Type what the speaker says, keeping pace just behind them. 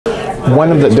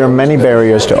there are many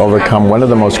barriers to overcome. One of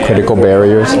the most critical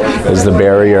barriers is the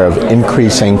barrier of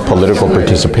increasing political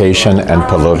participation and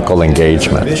political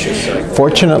engagement.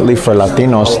 Fortunately for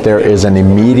Latinos, there is an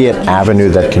immediate avenue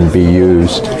that can be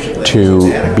used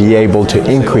to be able to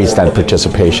increase that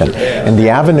participation. And the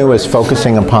avenue is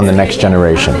focusing upon the next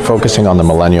generation, focusing on the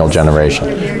millennial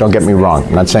generation. Don't get me wrong,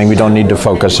 I'm not saying we don't need to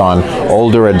focus on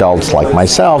older adults like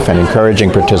myself and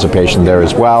encouraging participation there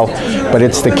as well, but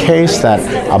it's the case that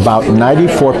about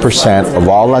 94% of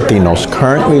all Latinos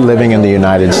currently living in the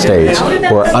United States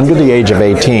who are under the age of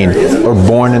 18 are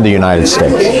born in the United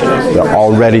States. They're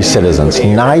already citizens.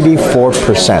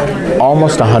 94%,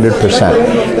 almost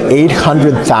 100%.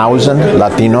 800,000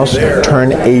 Latinos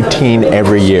turn 18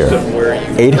 every year.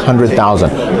 800,000.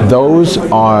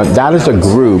 That is a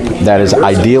group that is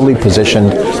ideally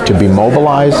positioned to be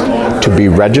mobilized, to be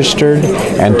registered,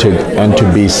 and to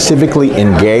be civically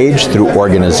engaged through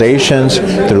organizations,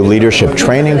 through leadership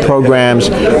training programs,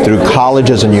 through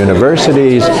colleges and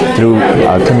universities, through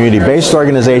community-based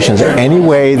organizations, any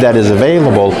way that is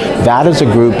available. That is a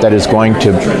group that is going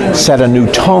to set a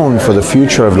new tone for the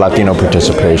future of Latino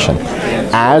participation.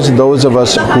 As those of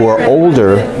us who are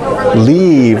older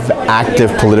leave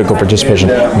active political participation,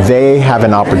 they have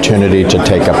an opportunity to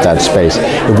take up that space.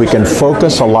 If we can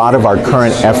focus a lot of our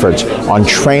current efforts on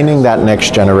training that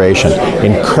next generation,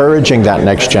 encouraging that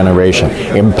next generation,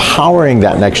 empowering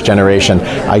that next generation,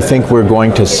 I think we're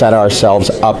going to set ourselves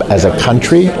up as a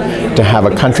country to have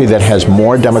a country that has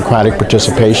more democratic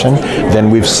participation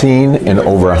than we've seen in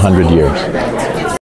over 100 years.